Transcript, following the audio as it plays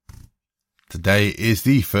Today is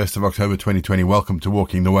the 1st of October 2020. Welcome to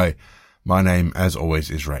Walking the Way. My name, as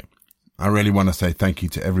always, is Ray. I really want to say thank you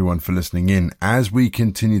to everyone for listening in as we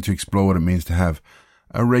continue to explore what it means to have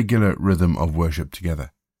a regular rhythm of worship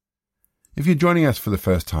together. If you're joining us for the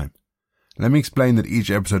first time, let me explain that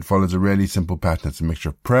each episode follows a really simple pattern. It's a mixture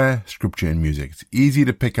of prayer, scripture, and music. It's easy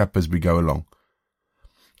to pick up as we go along.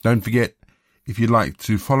 Don't forget, if you'd like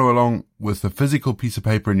to follow along with a physical piece of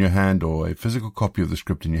paper in your hand or a physical copy of the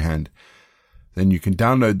script in your hand, then you can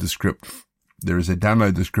download the script. There is a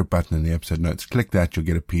download the script button in the episode notes. Click that, you'll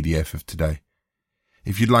get a PDF of today.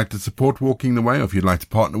 If you'd like to support Walking the Way, or if you'd like to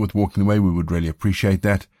partner with Walking the Way, we would really appreciate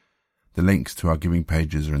that. The links to our giving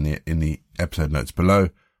pages are in the episode notes below.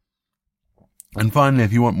 And finally,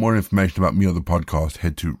 if you want more information about me or the podcast,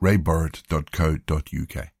 head to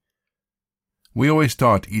rayborrett.co.uk. We always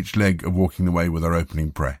start each leg of Walking the Way with our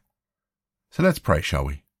opening prayer. So let's pray, shall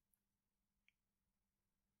we?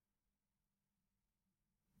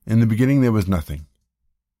 In the beginning there was nothing,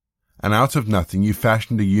 and out of nothing you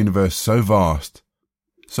fashioned a universe so vast,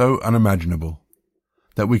 so unimaginable,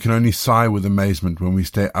 that we can only sigh with amazement when we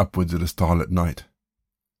stare upwards at a starlit night.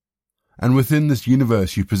 And within this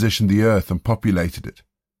universe you positioned the earth and populated it,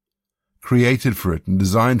 created for it and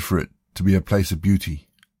designed for it to be a place of beauty.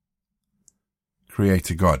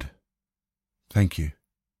 Creator God, thank you.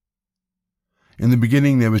 In the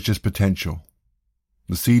beginning there was just potential.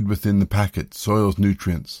 The seed within the packet, soil's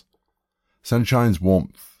nutrients, sunshine's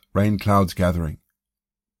warmth, rain clouds gathering.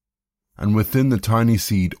 And within the tiny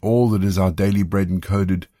seed, all that is our daily bread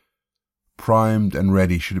encoded, primed and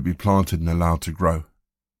ready should it be planted and allowed to grow.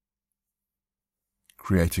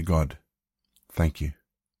 Creator God, thank you.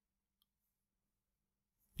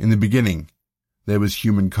 In the beginning, there was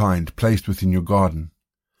humankind placed within your garden,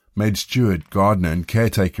 made steward, gardener, and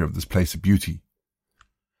caretaker of this place of beauty,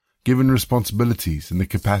 given responsibilities and the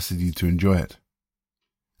capacity to enjoy it.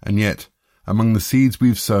 And yet, among the seeds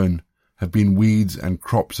we've sown have been weeds and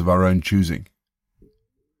crops of our own choosing,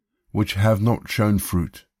 which have not shown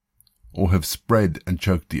fruit, or have spread and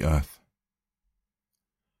choked the earth.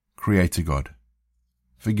 Creator God,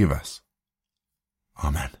 forgive us.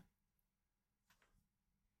 Amen.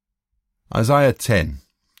 Isaiah 10,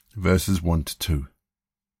 verses 1 to 2.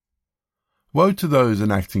 Woe to those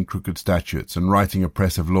enacting crooked statutes and writing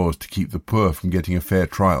oppressive laws to keep the poor from getting a fair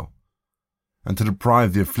trial, and to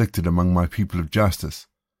deprive the afflicted among my people of justice,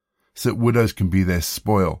 so that widows can be their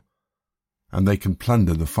spoil, and they can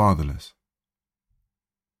plunder the fatherless.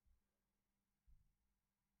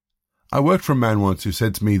 I worked for a man once who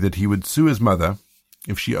said to me that he would sue his mother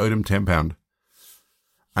if she owed him £10,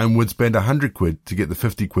 and would spend £100 to get the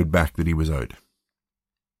 £50 back that he was owed.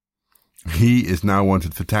 He is now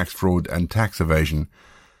wanted for tax fraud and tax evasion,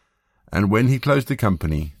 and when he closed the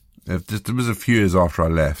company, it was a few years after I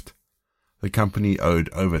left, the company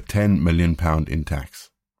owed over £10 million in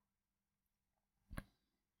tax.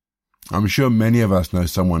 I'm sure many of us know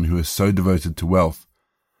someone who is so devoted to wealth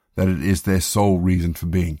that it is their sole reason for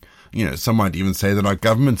being. Some might even say that our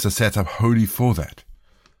governments are set up wholly for that.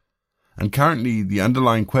 And currently, the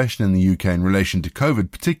underlying question in the UK in relation to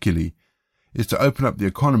COVID particularly is to open up the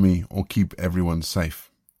economy or keep everyone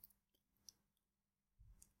safe.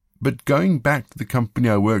 But going back to the company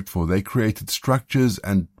I worked for, they created structures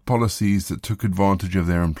and policies that took advantage of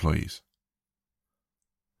their employees.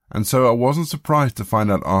 And so I wasn't surprised to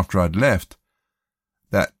find out after I'd left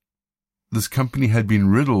that this company had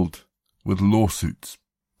been riddled with lawsuits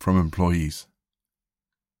from employees.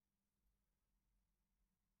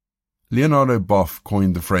 Leonardo Boff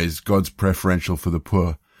coined the phrase God's preferential for the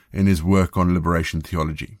poor in his work on liberation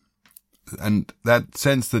theology. And that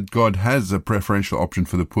sense that God has a preferential option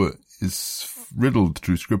for the poor is riddled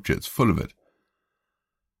through Scripture. It's full of it.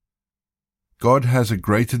 God has a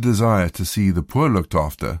greater desire to see the poor looked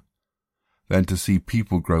after than to see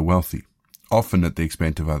people grow wealthy, often at the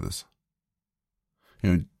expense of others.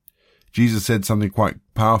 Jesus said something quite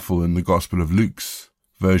powerful in the Gospel of Luke's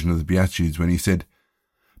version of the Beatitudes when he said,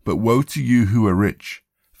 "But woe to you who are rich,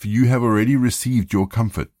 for you have already received your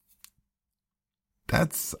comfort."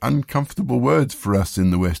 That's uncomfortable words for us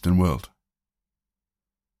in the Western world.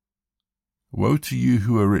 Woe to you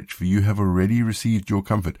who are rich, for you have already received your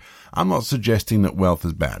comfort. I'm not suggesting that wealth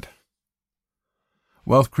is bad.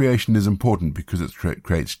 Wealth creation is important because it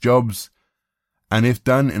creates jobs, and if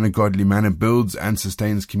done in a godly manner, builds and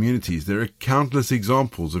sustains communities. There are countless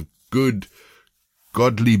examples of good,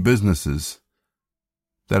 godly businesses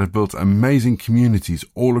that have built amazing communities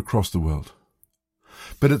all across the world.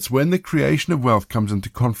 But it's when the creation of wealth comes into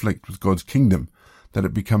conflict with God's kingdom that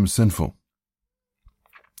it becomes sinful.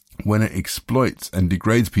 When it exploits and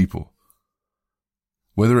degrades people,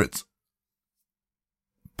 whether it's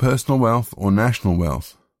personal wealth or national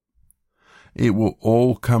wealth, it will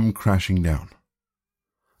all come crashing down,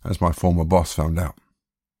 as my former boss found out.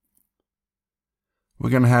 We're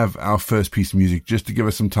going to have our first piece of music just to give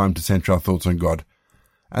us some time to center our thoughts on God,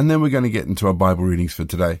 and then we're going to get into our Bible readings for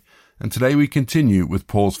today. And today we continue with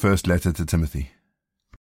Paul's first letter to Timothy.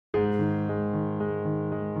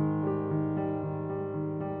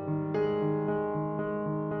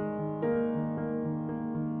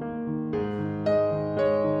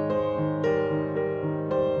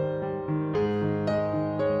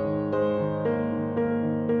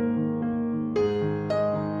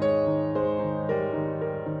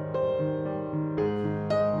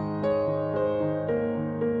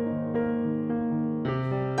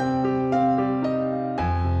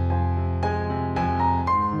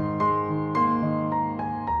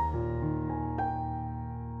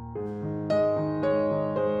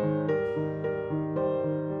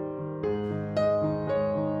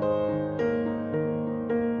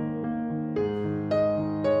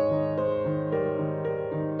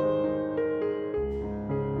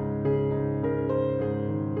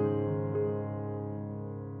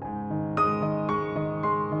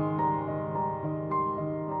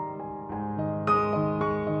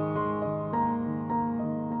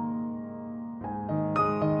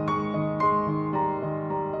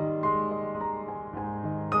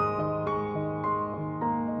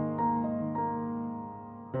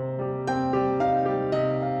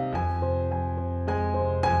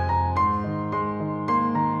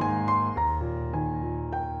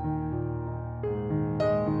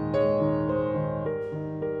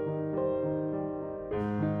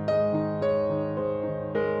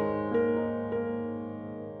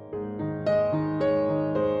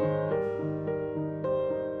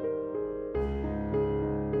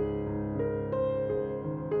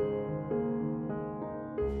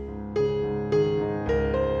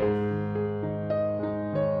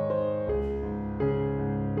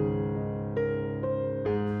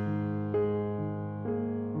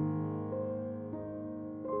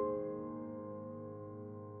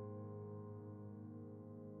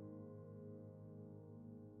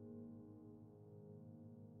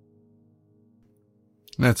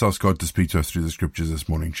 Let's ask God to speak to us through the scriptures this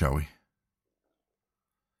morning, shall we?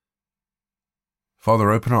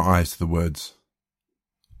 Father, open our eyes to the words.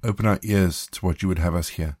 Open our ears to what you would have us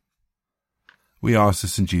hear. We ask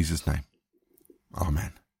this in Jesus' name.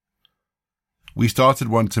 Amen. We started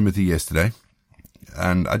 1 Timothy yesterday,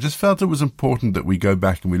 and I just felt it was important that we go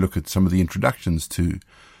back and we look at some of the introductions to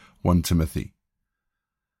 1 Timothy.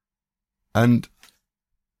 And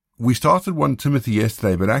we started 1 Timothy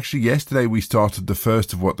yesterday, but actually yesterday we started the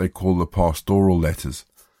first of what they call the pastoral letters.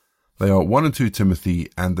 They are 1 and 2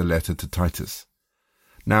 Timothy and the letter to Titus.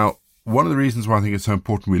 Now, one of the reasons why I think it's so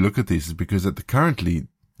important we look at these is because currently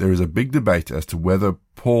there is a big debate as to whether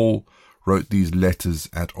Paul wrote these letters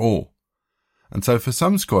at all. And so for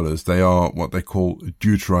some scholars, they are what they call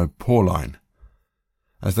Deutero-Pauline,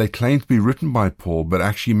 as they claim to be written by Paul, but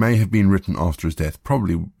actually may have been written after his death.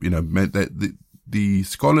 Probably, the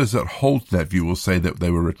scholars that hold that view will say that they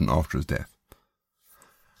were written after his death.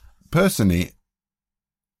 Personally,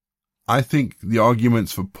 I think the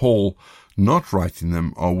arguments for Paul not writing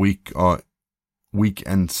them are weak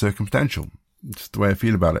and circumstantial. It's the way I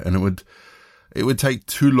feel about it, and it would take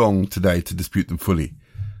too long today to dispute them fully.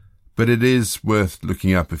 But it is worth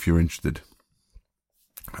looking up if you're interested.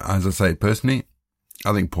 As I say, personally,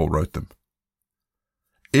 I think Paul wrote them.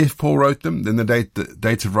 If Paul wrote them, then the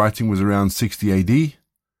date of writing was around 60 AD,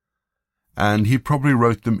 and he probably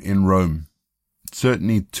wrote them in Rome.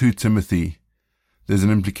 Certainly 2 Timothy, there's an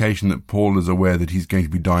implication that Paul is aware that he's going to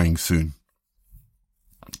be dying soon.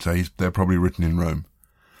 So they're probably written in Rome.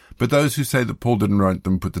 But those who say that Paul didn't write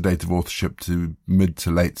them put the date of authorship to mid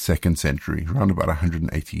to late 2nd century, around about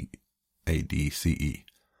 180 AD CE.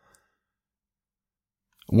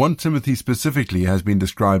 1 Timothy specifically has been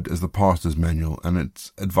described as the pastor's manual, and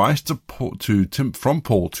it's advice from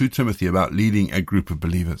Paul to Timothy about leading a group of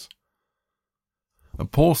believers. And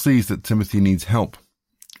Paul sees that Timothy needs help,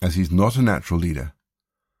 as he's not a natural leader,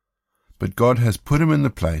 but God has put him in the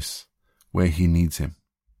place where he needs him.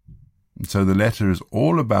 And so the letter is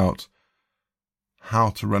all about how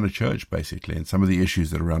to run a church, basically, and some of the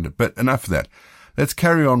issues that are around it. But enough of that. Let's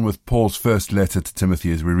carry on with Paul's first letter to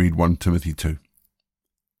Timothy as we read 1 Timothy 2.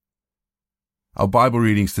 Our Bible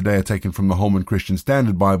readings today are taken from the Holman Christian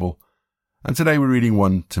Standard Bible, and today we're reading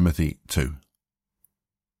 1 Timothy 2.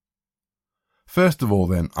 First of all,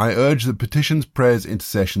 then, I urge that petitions, prayers,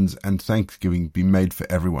 intercessions, and thanksgiving be made for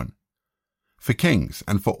everyone, for kings,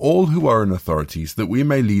 and for all who are in authorities, that we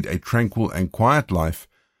may lead a tranquil and quiet life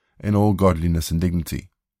in all godliness and dignity.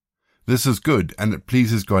 This is good, and it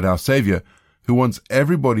pleases God our Saviour, who wants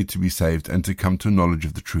everybody to be saved and to come to knowledge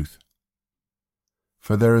of the truth.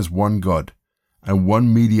 For there is one God, and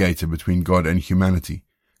one mediator between God and humanity,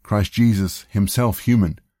 Christ Jesus, himself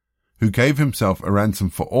human, who gave himself a ransom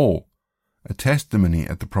for all, a testimony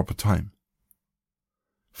at the proper time.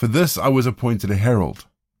 For this I was appointed a herald,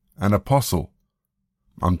 an apostle,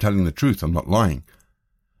 I'm telling the truth, I'm not lying,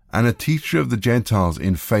 and a teacher of the Gentiles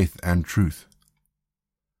in faith and truth.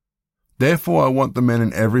 Therefore I want the men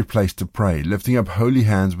in every place to pray, lifting up holy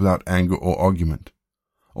hands without anger or argument.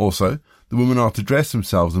 Also, the women are to dress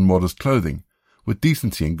themselves in modest clothing, with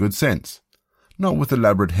decency and good sense, not with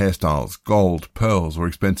elaborate hairstyles, gold, pearls, or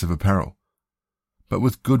expensive apparel, but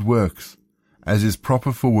with good works, as is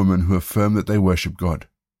proper for women who affirm that they worship God.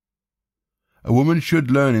 A woman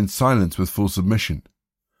should learn in silence with full submission.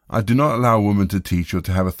 I do not allow a woman to teach or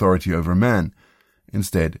to have authority over a man.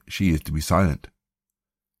 Instead, she is to be silent.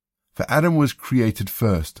 For Adam was created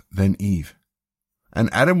first, then Eve. And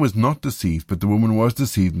Adam was not deceived, but the woman was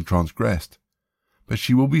deceived and transgressed. But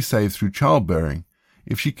she will be saved through childbearing,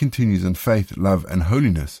 if she continues in faith, love, and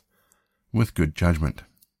holiness, with good judgment.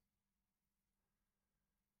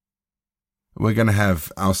 We're going to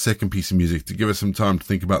have our second piece of music to give us some time to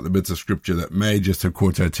think about the bits of scripture that may just have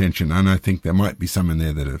caught our attention, and I think there might be some in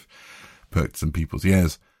there that have perked some people's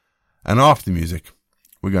ears. And after the music,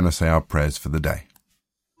 we're going to say our prayers for the day.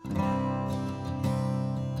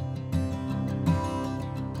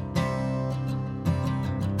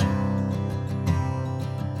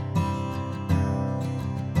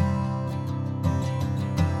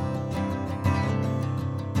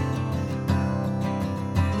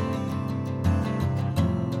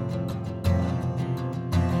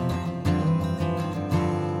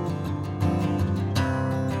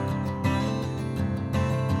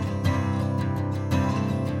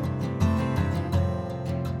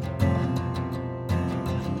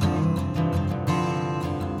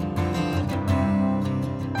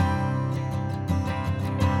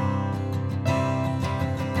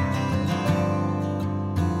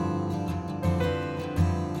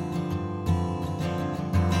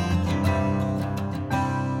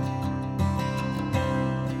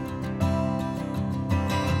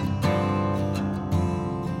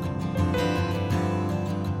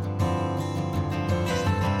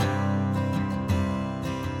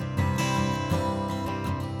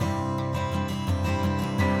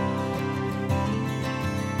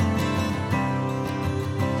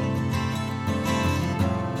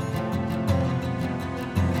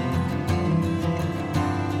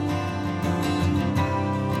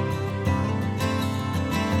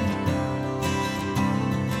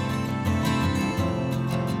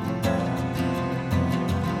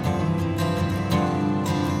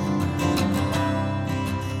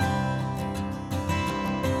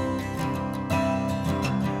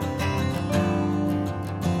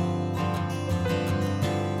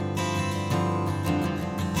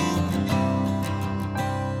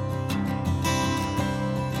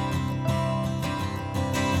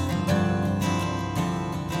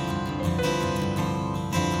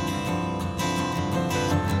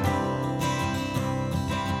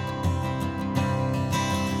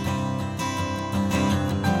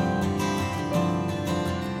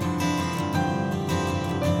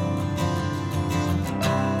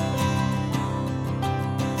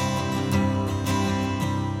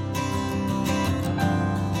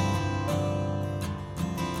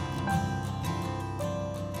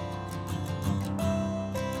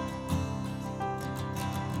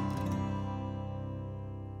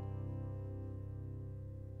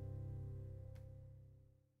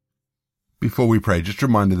 Before we pray, just a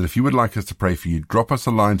reminder that if you would like us to pray for you, drop us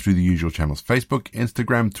a line through the usual channels: Facebook,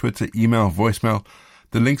 Instagram, Twitter, email, voicemail.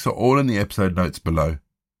 The links are all in the episode notes below.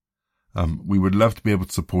 We would love to be able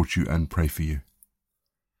to support you and pray for you.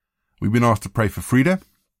 We've been asked to pray for Frida.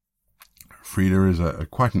 Frida is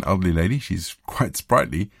quite an elderly lady. She's quite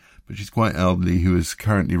sprightly, but she's quite elderly, who is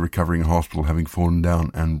currently recovering in hospital, having fallen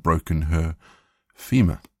down and broken her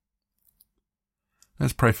femur.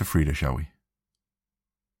 Let's pray for Frida, shall we?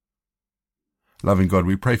 Loving God,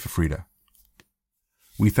 we pray for Frida.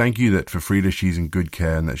 We thank you that for Frida she's in good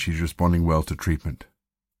care and that she's responding well to treatment.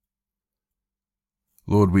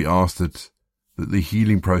 Lord, we ask that the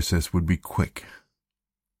healing process would be quick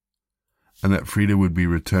and that Frida would be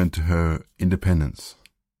returned to her independence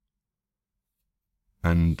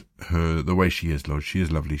and the way she is, Lord. She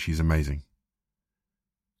is lovely. She's amazing.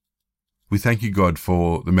 We thank you, God,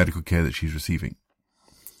 for the medical care that she's receiving.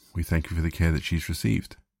 We thank you for the care that she's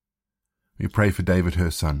received. We pray for David, her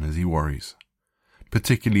son, as he worries,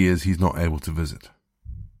 particularly as he's not able to visit.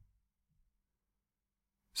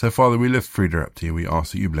 So, Father, we lift Frida up to you. We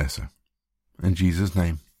ask that you bless her. In Jesus'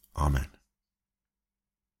 name, Amen.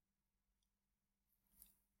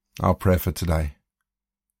 Our prayer for today.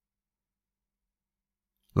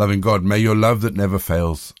 Loving God, may your love that never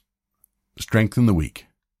fails strengthen the weak,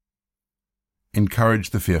 encourage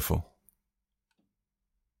the fearful,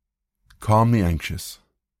 calm the anxious,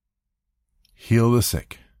 heal the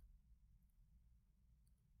sick.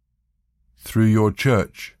 Through your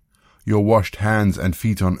church, your washed hands and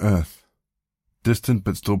feet on earth, distant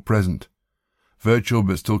but still present, virtual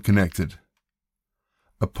but still connected,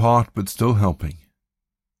 apart but still helping.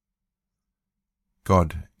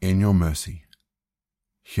 God, in your mercy,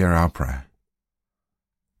 hear our prayer.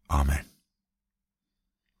 Amen.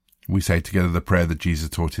 We say together the prayer that Jesus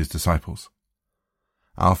taught his disciples.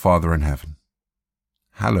 Our Father in heaven,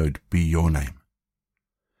 hallowed be your name.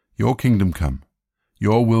 Your kingdom come,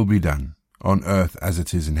 your will be done, on earth as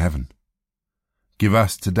it is in heaven. Give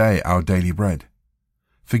us today our daily bread.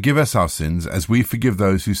 Forgive us our sins as we forgive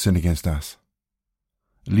those who sin against us.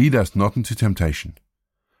 Lead us not into temptation,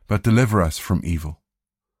 but deliver us from evil.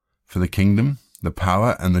 For the kingdom, the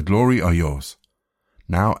power, and the glory are yours,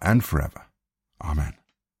 now and forever. Amen.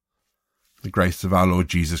 The grace of our Lord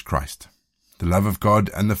Jesus Christ, the love of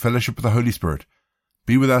God, and the fellowship of the Holy Spirit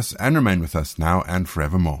be with us and remain with us now and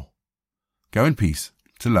forevermore. Go in peace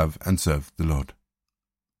to love and serve the Lord.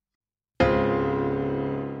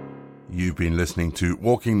 You've been listening to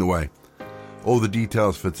Walking the Way. All the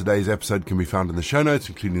details for today's episode can be found in the show notes,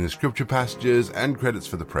 including the scripture passages and credits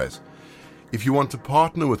for the prayers. If you want to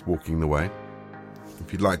partner with Walking the Way,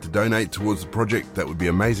 if you'd like to donate towards the project, that would be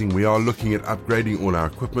amazing. We are looking at upgrading all our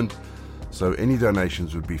equipment, so any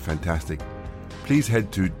donations would be fantastic. Please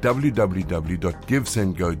head to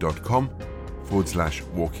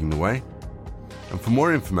www.givesendgo.com/walking the way. And for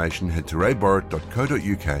more information, head to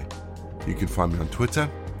rayborrett.co.uk. You can find me on Twitter,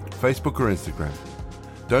 Facebook or Instagram.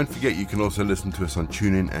 Don't forget you can also listen to us on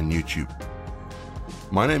TuneIn and YouTube.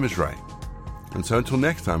 My name is Ray, and so until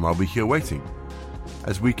next time I'll be here waiting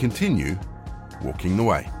as we continue walking the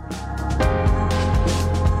way.